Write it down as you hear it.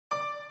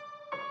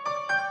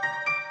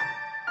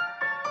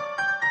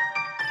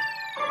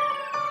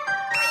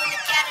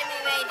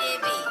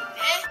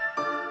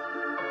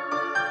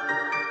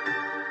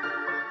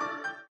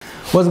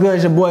What's good?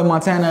 It's your boy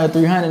Montana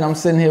 300. I'm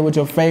sitting here with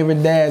your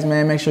favorite dads,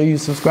 man. Make sure you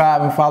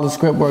subscribe and follow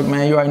ScriptWork,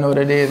 man. You already know what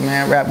it is,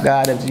 man. Rap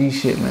God, FG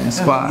shit, man.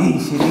 Spot.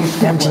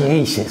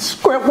 FG shit.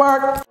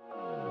 ScriptWork.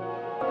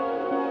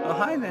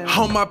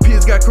 All my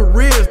peers got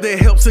careers that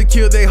help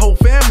secure their whole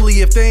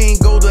family. If they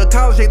ain't go to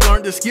college, they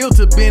learn the skill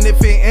to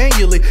benefit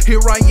annually. Here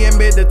I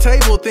am at the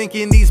table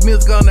thinking these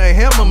mills gonna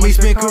hammer me.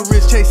 Spend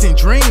careers chasing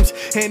dreams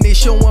and it's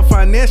showing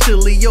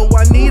financially. Yo,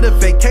 I need a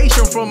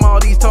vacation from all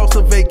these talks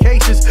of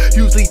vacations.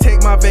 Usually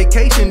take my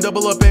vacation,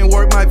 double up and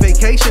work my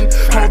vacation.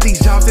 All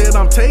these jobs that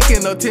I'm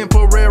taking are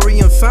temporary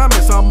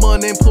assignments. I'm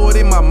unemployed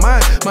in my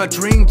mind. My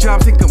dream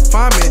job's in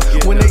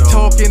confinement. When they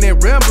talking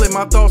and rambling,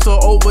 my thoughts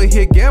are over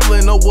here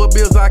gambling. Know what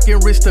bills I can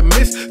risk to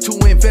miss to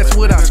invest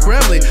without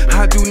scrambling.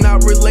 I do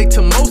not relate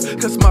to most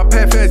cause my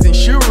path has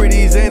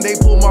insurities and they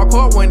pull my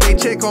card when they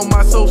check on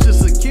my social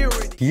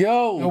security.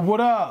 Yo,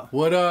 what up?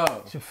 What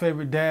up? It's your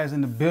favorite dads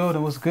in the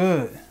building. What's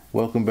good?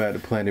 Welcome back to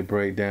Planet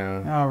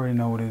Breakdown. I already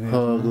know what it is.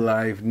 Hug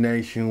Life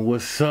Nation,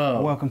 what's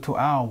up? Welcome to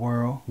our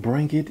world.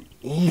 Bring it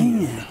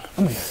in.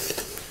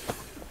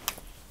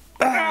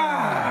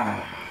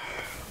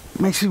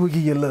 Make sure we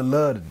give you a little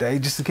love today,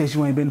 just in case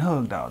you ain't been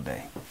hugged all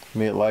day.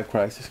 Midlife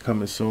crisis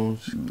coming soon.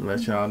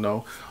 Let y'all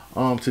know.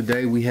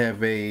 Today we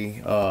have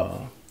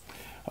a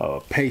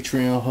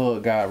Patreon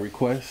hug guide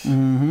request.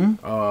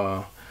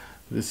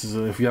 This is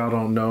if y'all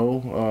don't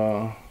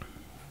know.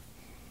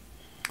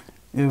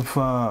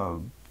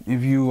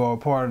 If you are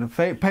part of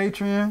the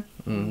Patreon,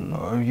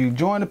 or if you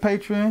join the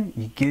Patreon,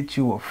 you get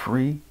you a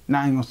free.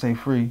 Now I ain't gonna say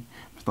free.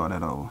 Start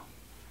that over.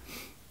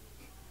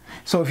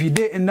 So if you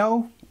didn't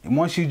know,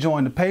 once you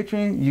join the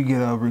Patreon, you get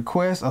a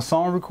request, a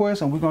song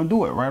request, and we're gonna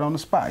do it right on the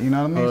spot. You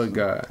know what I mean? Hug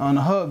guide. On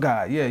the hug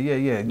guide, yeah.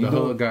 The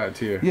hug guide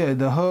tier. Yeah,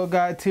 the hug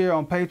guide tier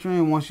on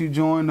Patreon. Once you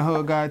join the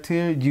hug guide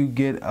tier, you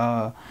get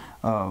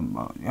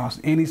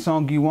any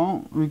song you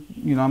want.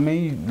 You know what I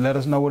mean? You let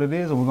us know what it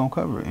is, and we're gonna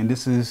cover it. And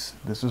this is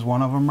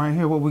one of them right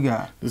here. What we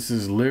got? This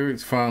is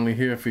Lyrics Finally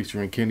Here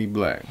featuring Kenny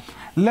Black.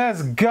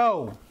 Let's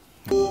go.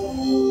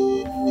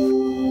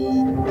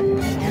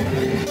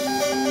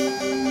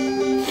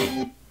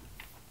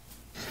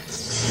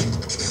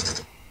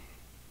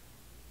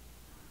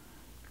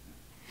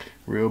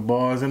 Real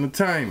bars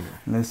entertainment.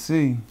 Let's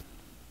see.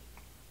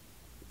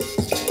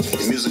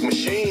 The music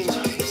machine,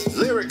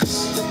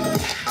 lyrics.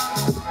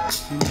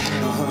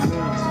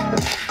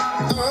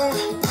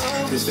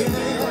 This that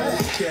thing, right?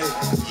 Okay.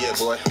 Yeah,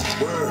 boy.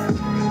 Word.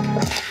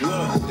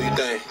 Look. Do you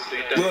think?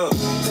 Look.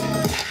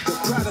 The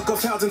product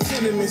of housing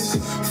tenements.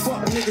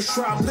 Fuck niggas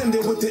try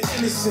blending with the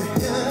innocent.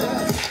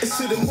 It's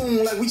to the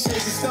moon like we chasing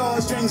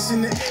stars. Drinks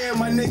in the air,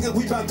 my nigga.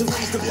 We about to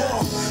raise the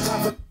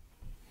bar.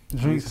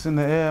 Drinks in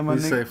the air, my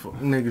nigga. Say for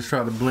niggas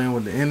try to blend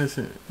with the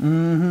innocent.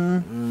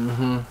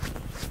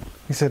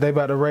 He said they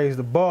about to raise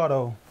the bar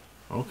though.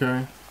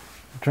 Okay.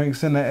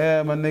 Drinks in the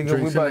air, my nigga.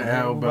 Drinks we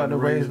about to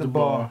raise the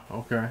bar.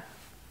 Okay.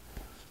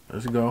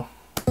 Let's go.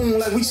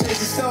 Like we chasing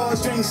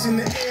stars, drinks in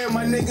the air,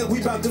 my nigga,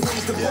 we about to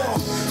raise the bar.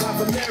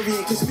 Papa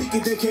Marion can speak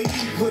and they can't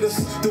eat with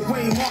us.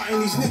 Dwayne Martin,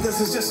 these niggas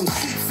is just some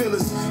seat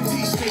fillers.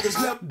 These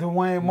niggas left.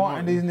 Dwayne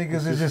Martin, these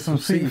niggas is just some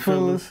seat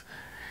fillers.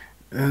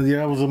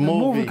 Yeah, it was a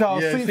movie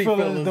called Seat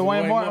Fillers.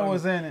 Dwayne Martin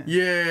was in it.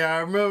 Yeah, I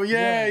remember.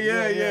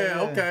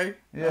 Yeah. Okay.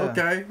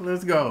 Okay,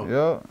 let's go.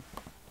 Yep.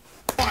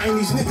 And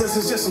these niggas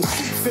is just some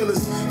seat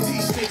fillers.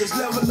 These niggas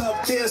level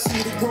up, they'll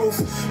see the growth.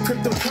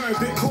 Cryptocurrency,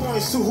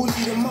 bitcoins, to who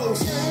need the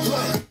most.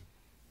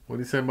 What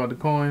did he say about the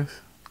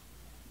coins?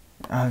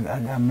 I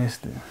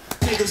missed it.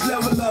 Niggas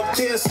level up,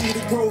 they'll see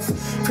the growth.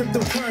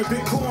 Cryptocurrency,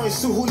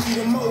 bitcoins, to who need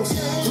the most.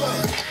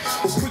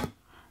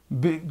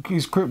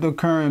 He's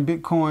cryptocurrency,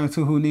 Bitcoin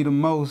to who need the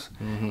most.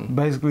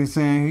 Basically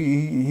saying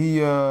he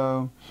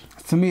to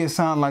me it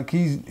sounds like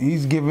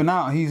he's giving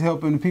out. He's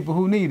helping the people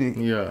who need it.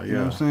 Yeah. You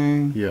know what I'm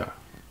saying? Yeah.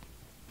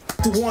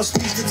 The one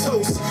squeeze the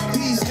toast.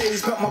 These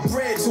days got my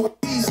bread. So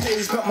these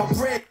days got my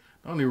bread.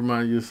 Don't even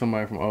remind you of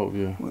somebody from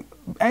Oakville.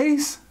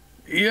 Ace?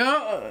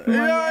 Yeah. Lee?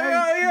 You know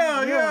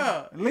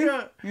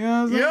what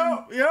I'm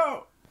saying? Yeah.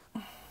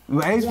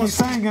 But Ace be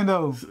singing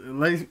though.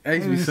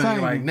 Ace be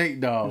singing like Nate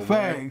Dogg.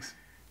 Facts.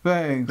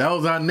 Facts. That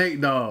was our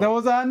Nate Dogg. That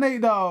was our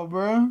Nate Dogg,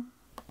 bro.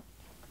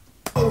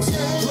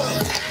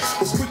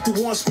 Was quick to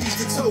one squeeze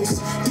the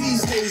toast.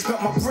 These days got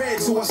my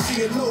bread, so I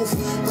see a loaf.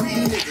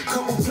 Greedy nigga,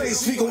 couple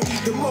plates, we gon'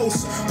 eat the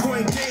most.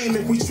 Point game,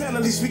 if we tryna,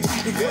 at least we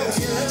keep it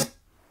close.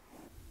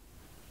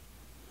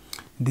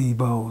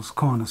 Debo's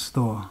corner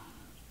store.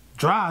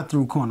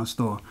 Drive-through corner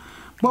store.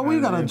 But we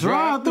got a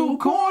drive-through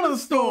corner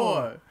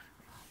store.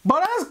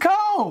 But that's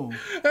cold.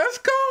 That's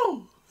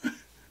cold.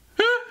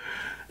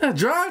 A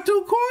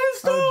drive-through corner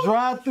store? A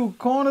drive-through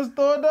corner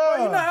store, dog.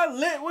 You know how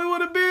lit we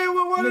would have been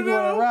with one of those?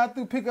 Nigga ride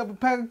through, pick up a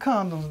pack of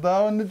condoms,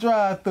 dog, in the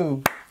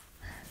drive-through.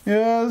 You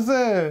know what I'm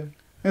saying?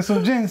 And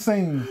some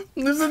ginseng.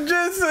 And some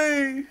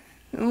ginseng.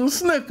 And some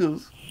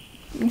Snickers.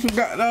 You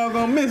forgot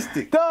doggone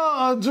Mystic.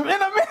 Dog, in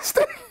a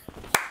Mystic.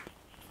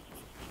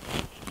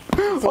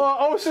 Or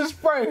Ocean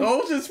Spray.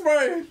 Ocean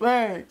Spray.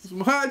 Thanks.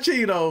 Some hot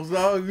Cheetos,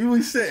 dog. You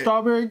be set.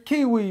 Strawberry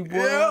kiwi, boy.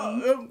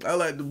 Yeah. I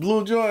like the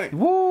blue joint.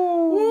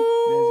 Woo.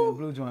 Woo. The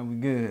blue joint we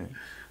good.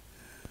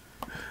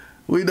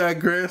 We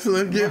digress.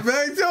 Let's get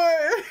back to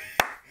it.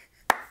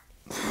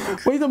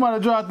 What you talking about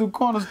a drive-through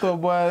corner store,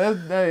 boy?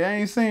 Hey, I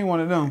ain't seen one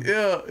of them.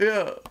 Yeah.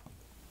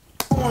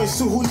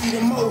 So who need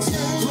the most?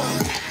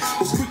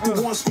 Was quick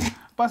to one speak.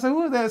 But I said,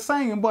 who is that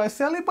singing, boy?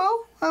 Sally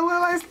Bo?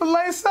 I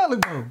like Sally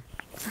Bo.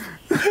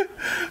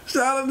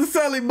 Shout out to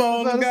Sally Bo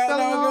on the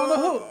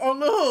hook. On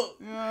the hook.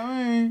 You know what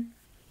I mean?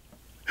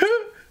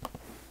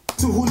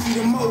 To who need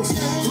the most?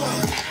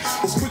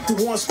 Was quick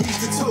to one squeeze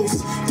the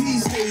toast.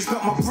 These days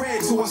got my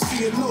bread till I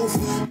see a loaf.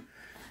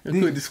 It's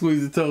quick to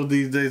squeeze the toast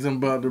these days. I'm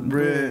about the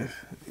bread.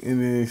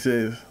 And then he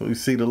says, we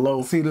see the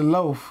loaf. See the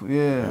loaf,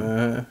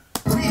 yeah.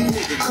 Reading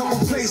it,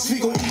 couple plays, we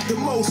gon' eat the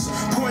most.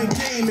 Point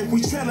game, if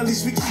we trail, at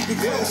least we keep it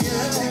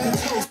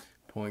close.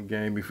 Point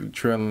game, if we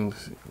trailing,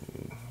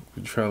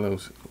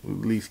 at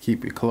least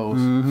keep it close.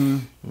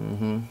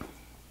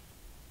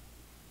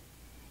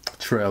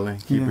 Trailing,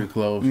 keep it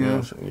close. You know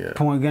what I'm saying? Yeah.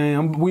 Point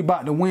game, we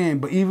about to win,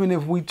 but even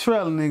if we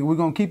trailing, nigga, we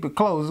gonna keep it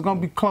close. It's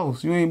gonna be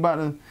close. You ain't about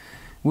to.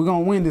 We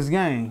gonna win this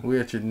game. We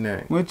at your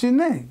neck. We at your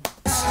neck.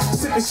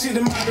 Sipping shit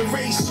in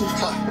moderation.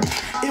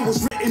 It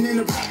was written in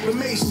a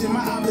proclamation.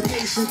 My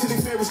obligation to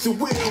the fairest the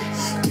will.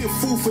 Give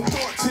food for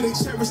thought to the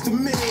cherish the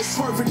meal.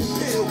 Swerving the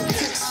pill.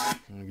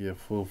 Give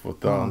food for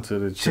thought until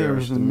they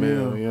cherish the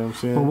meal. You know what I'm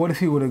saying? But what if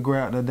he would have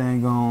grabbed that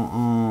dang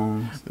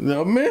on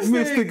no,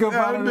 Mystic up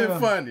that out would of have been there?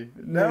 funny.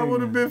 That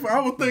would have been funny. I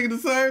was thinking the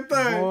same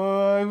thing.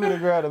 Boy, he would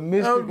have grabbed a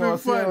Mystic been on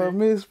Sierra funny.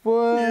 Mist,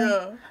 boy.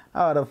 Yeah.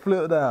 I would have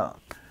flipped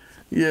out.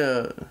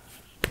 Yeah.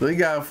 So he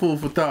got food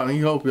for thought and he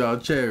hope y'all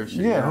cherish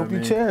it. Yeah, you hope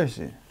you cherish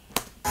it.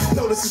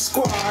 Notice the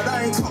squad.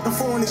 I ain't talking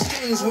foreign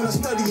exchange when I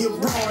study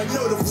abroad.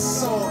 Know the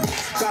facade.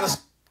 Gotta.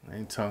 I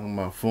ain't talking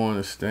about foreign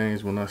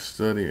exchange when I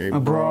study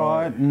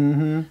Abroad.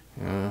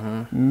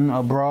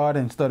 Abroad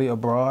and study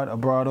abroad.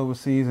 Abroad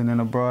overseas and then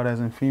abroad as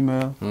in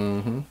female.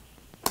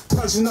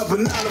 Punching up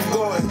an Olive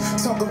Garden.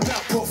 Talking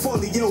about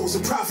portfolios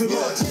and profit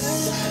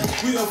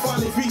margins. We don't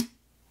finally reach.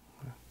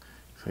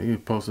 So he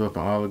posted up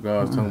on Olive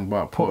Garden talking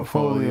about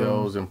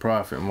portfolios and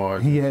profit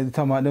margins. He had to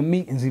talk about the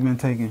meetings he been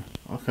taking.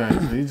 Okay,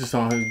 so he just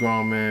on his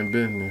grown man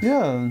business.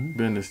 Yeah.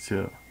 Business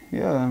tip.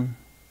 Yeah.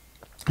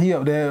 He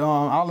up there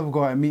Olive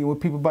Garden meeting with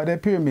people about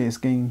that pyramid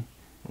scheme.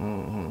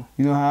 You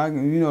know how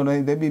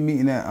they be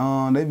meeting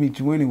at they meet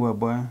you anywhere,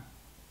 boy.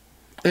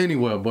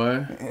 Anywhere,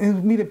 boy.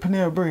 Meet at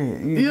Panera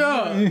Bread.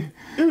 Yeah.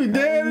 You be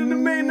dead in the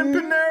meeting of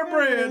Panera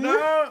Bread,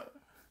 dog.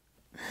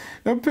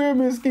 The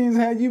pyramid schemes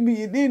had you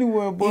meeting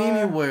anywhere, boy.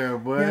 Anywhere,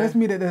 boy. Yeah, let's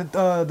meet at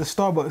the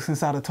Starbucks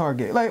inside of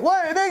Target. Like,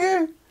 what,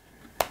 nigga?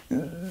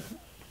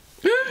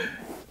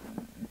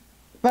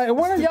 Like,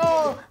 when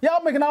are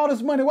y'all making all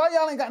this money? Why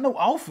y'all ain't got no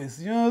office?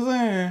 You know what I'm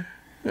saying?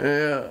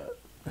 Yeah.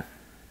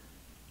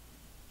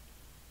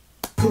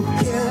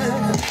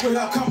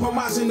 Without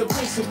compromising the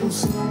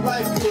principles.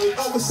 Life good,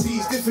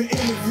 overseas, different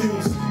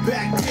interviews.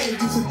 Back then,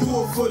 used to do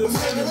it for the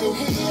minimum.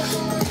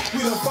 We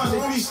don't finally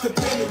reach the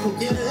pinnacle.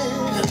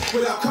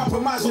 Without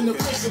compromising the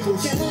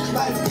principles.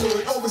 Life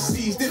good,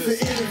 overseas,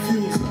 different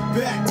interviews.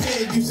 Back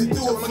then, used to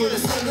do it for the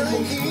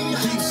minimum.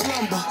 Deep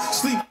slumber,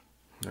 sleep.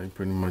 They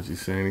pretty much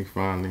just saying he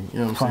finally, you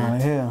know what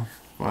I'm saying?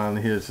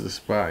 Finally here to the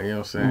spot, you know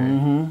what I'm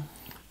saying?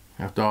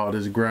 After all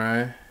this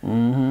grind.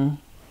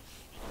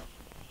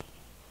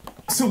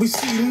 So we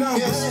see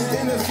numbers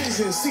in the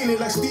vision, seen it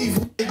like Steve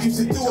used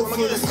to do it for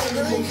the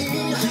minimum.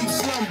 Deep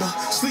slumber,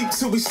 sleep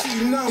till we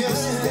see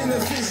numbers in the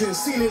vision,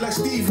 seen it like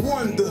Steve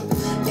Wonder.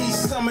 Each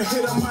summer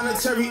hit a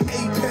monetary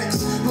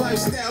apex.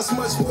 Lifestyle's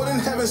much more than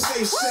having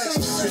safe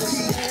sex.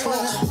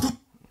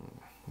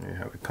 They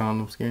have the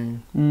condom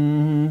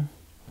scheme.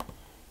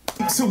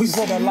 So we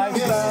see that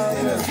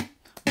lifestyle.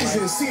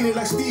 Seen it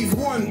like Steve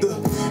Wonder.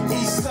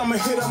 Each summer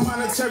hit a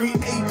monetary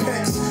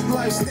apex.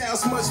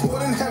 Lifestyle's much more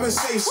than having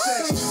safe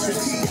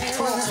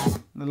sex.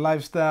 The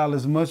lifestyle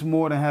is much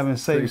more than having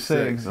safe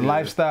sex. Yeah.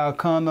 Lifestyle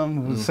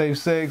condom with safe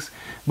sex,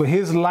 but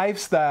his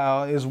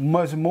lifestyle is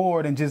much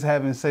more than just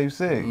having safe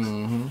sex.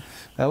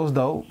 That was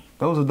dope.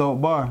 That was a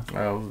dope bar.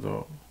 That was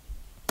dope.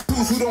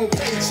 Dudes who don't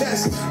pay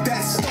chess,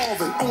 that's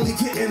starving, only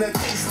getting a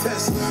taste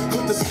test.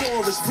 Put the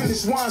storage,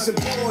 finish wines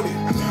imported.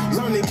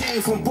 Learn the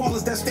game from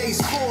ballers that stay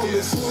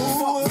scoreless.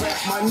 Fuck rap,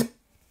 my nigga.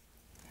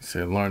 He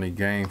said learn the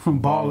game From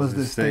ballers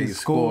that stay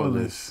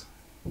scoreless.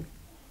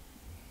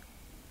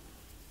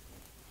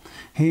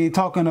 He ain't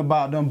talking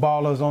about them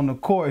ballers on the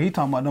court. He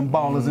talking about them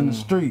ballers in the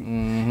street.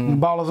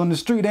 Them ballers on the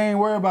street, they ain't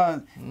worried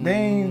about, they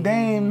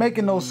ain't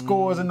making no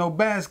scores in no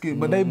basket,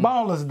 but they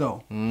ballers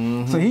though.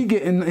 So he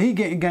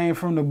getting game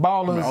from the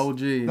ballers,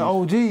 The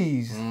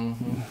OGs. the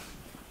OGs.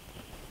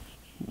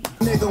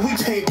 Nigga,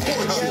 we paint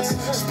portraits,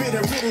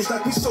 spitting riddles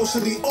like we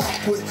socially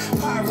awkward.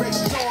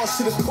 Pyrex jaws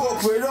to the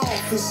corporate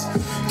office.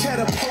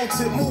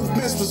 Catapulted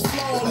movements was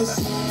flawless.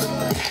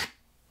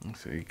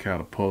 So he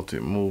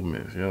catapulted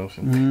movements, you know what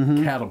I'm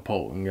saying?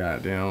 Catapulting,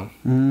 goddamn.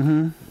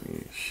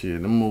 Yeah,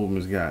 shit, the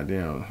movements,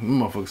 goddamn. Them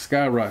motherfuckers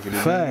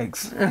skyrocketed.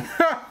 Facts.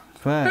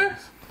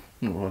 Facts.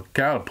 Well,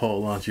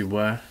 catapult launch you,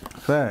 boy.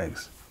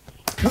 Facts.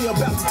 We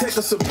about to take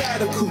a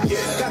sabbatical.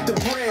 Got the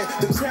brand,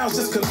 the crown's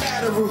just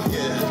collateral.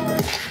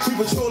 We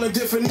patrolling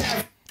different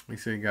avenues. He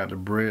said he got the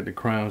bread, the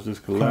crown's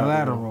just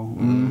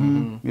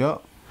collateral.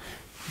 Yup.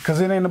 Because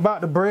it ain't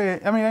about the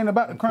bread. I mean, it ain't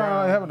about the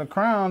crown. Having the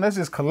crown, that's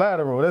just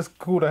collateral. That's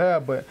cool to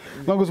have, but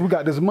as long as we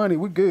got this money,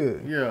 we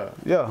good. Yeah.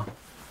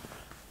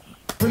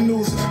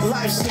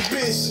 Life's a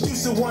bitch,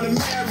 used to want to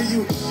marry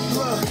you.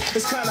 Look,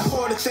 it's kind of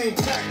hard to think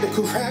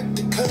practical.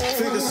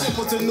 Figure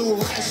simple to new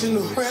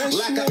rational.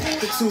 Lack of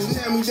aptitude,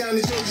 now me down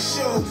the Georgia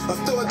shore.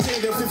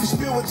 Authoritative, if you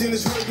spill it, then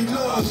it's what we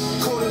love.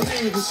 Code of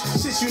language,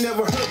 shit you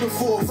never heard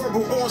before.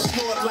 Verbal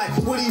onslaught, like,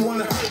 what do you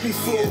want to hurt me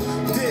for?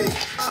 Dig.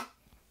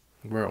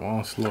 Verbal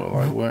onslaught,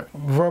 like what?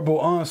 Verbal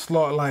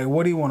onslaught, like,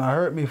 what do you want to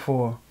hurt me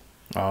for?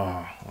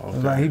 Oh, okay.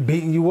 Like, he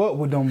beating you up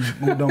with them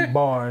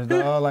bars,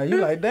 dog. Like, you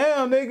like,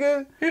 damn,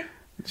 nigga.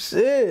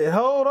 Shit,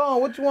 hold on.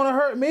 What you want to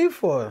hurt me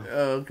for?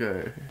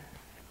 Okay.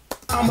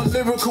 I'm a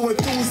lyrical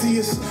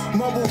enthusiast.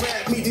 Mumble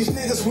rap, meet these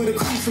niggas with a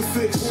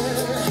crucifix.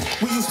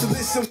 We used to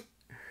listen.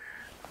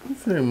 You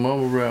say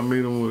mumble rap,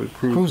 meet them with a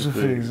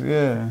crucifix.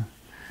 Yeah.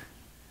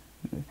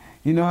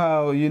 You know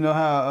how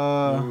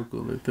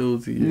lyrical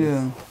enthusiast.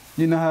 Yeah.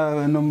 You know how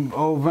in them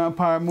old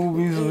vampire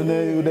movies with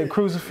their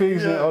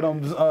crucifix, or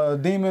them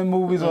demon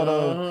movies, or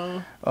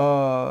the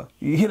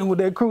you hit them with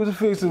that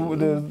crucifix with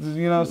the,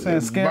 you know what I'm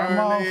saying, scare them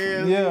off.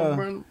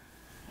 Yeah.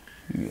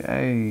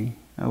 Hey,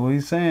 what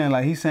he's saying,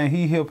 like he's saying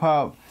he hip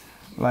hop,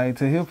 like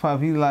to hip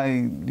hop he like,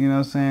 you know what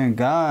I'm saying,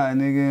 God,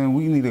 nigga, and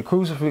we need a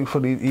crucifix for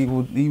these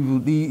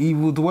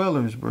evil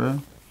dwellers, bro.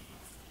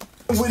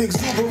 With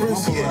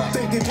exuberance,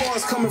 thinking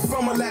bars coming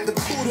from a lack of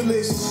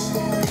tutelage.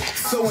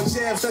 Throwing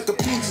jabs like a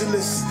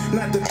pugilist.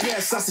 Not the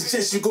best, I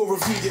suggest you go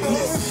review your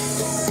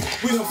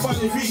list. We done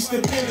finally reached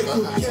the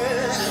pinnacle.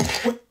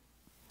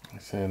 I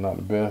said not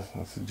the best,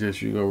 I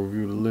suggest you go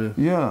review the list.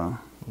 Yeah.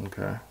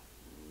 Okay.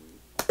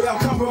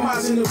 Without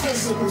compromising the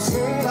principles.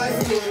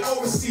 Life good,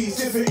 overseas,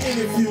 different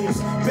interviews.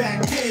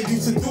 Back then,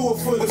 used to do it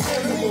for the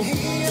festival.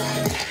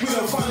 We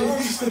done finally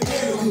reached the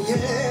pinnacle.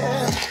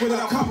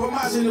 Without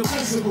compromising the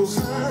principles.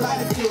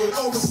 Life good,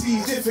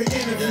 overseas, different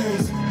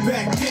interviews.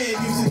 Back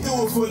then, used to do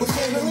it for the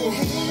festival.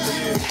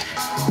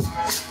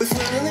 We're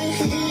finally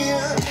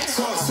here.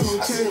 Talk to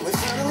him,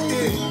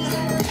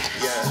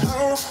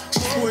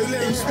 boy,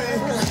 lyrics, man.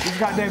 He's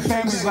got that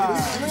family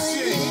vibe.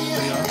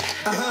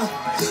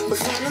 We're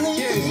finally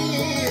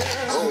here.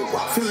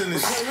 Oh, feeling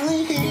this.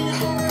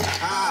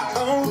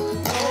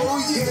 Oh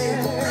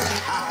yeah.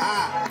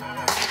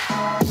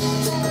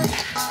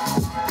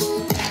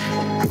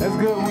 That's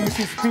good when you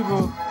see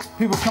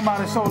people come out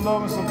and show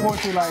love and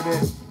support you like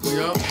that.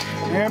 Yup.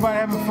 Everybody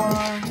having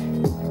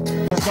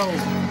fun. Let's go.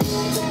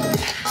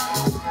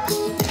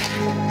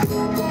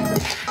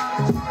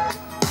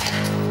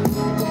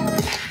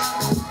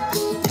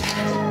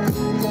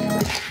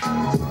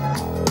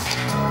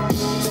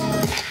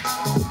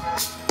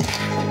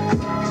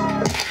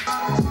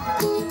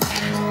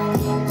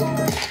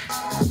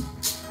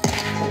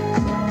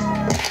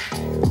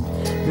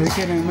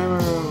 Dedicated in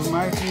memory of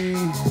Mikey,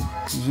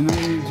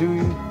 Janae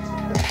Jr.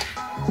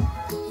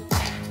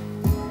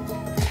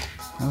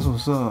 That's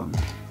what's up.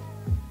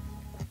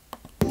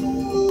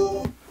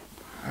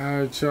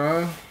 Alright,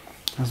 y'all.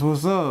 That's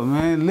what's up,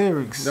 man.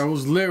 Lyrics. That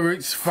was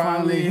Lyrics,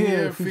 finally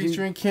here,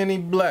 featuring Kenny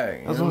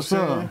Black. That's what's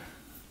up.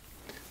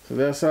 So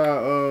that's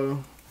our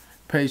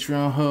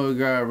Patreon hug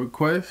guide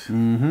request.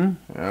 Mm-hmm. You know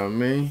what I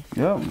mean?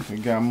 Yep. We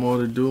got more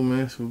to do,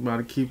 man, so we about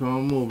to keep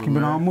on moving, Keep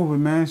it on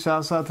moving, man.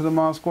 Shouts out to the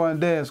Mom Squad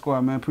and Dad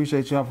Squad, man.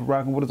 Appreciate y'all for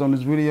rocking with us on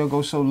this video.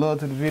 Go show love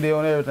to the video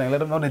and everything. Let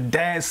them know that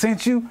Dad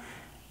sent you.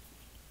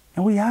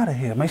 And we out of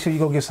here. Make sure you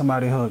go get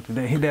somebody hugged.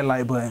 Hit that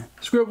like button.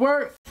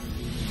 ScriptWork.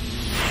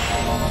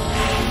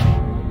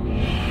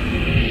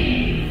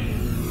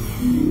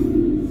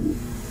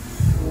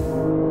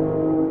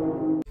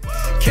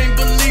 Can't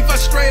believe I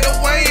strayed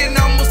away and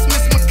almost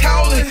missed my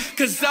calling.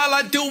 Cause all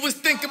I do is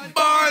think of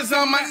bars,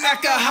 I'm an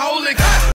alcoholic.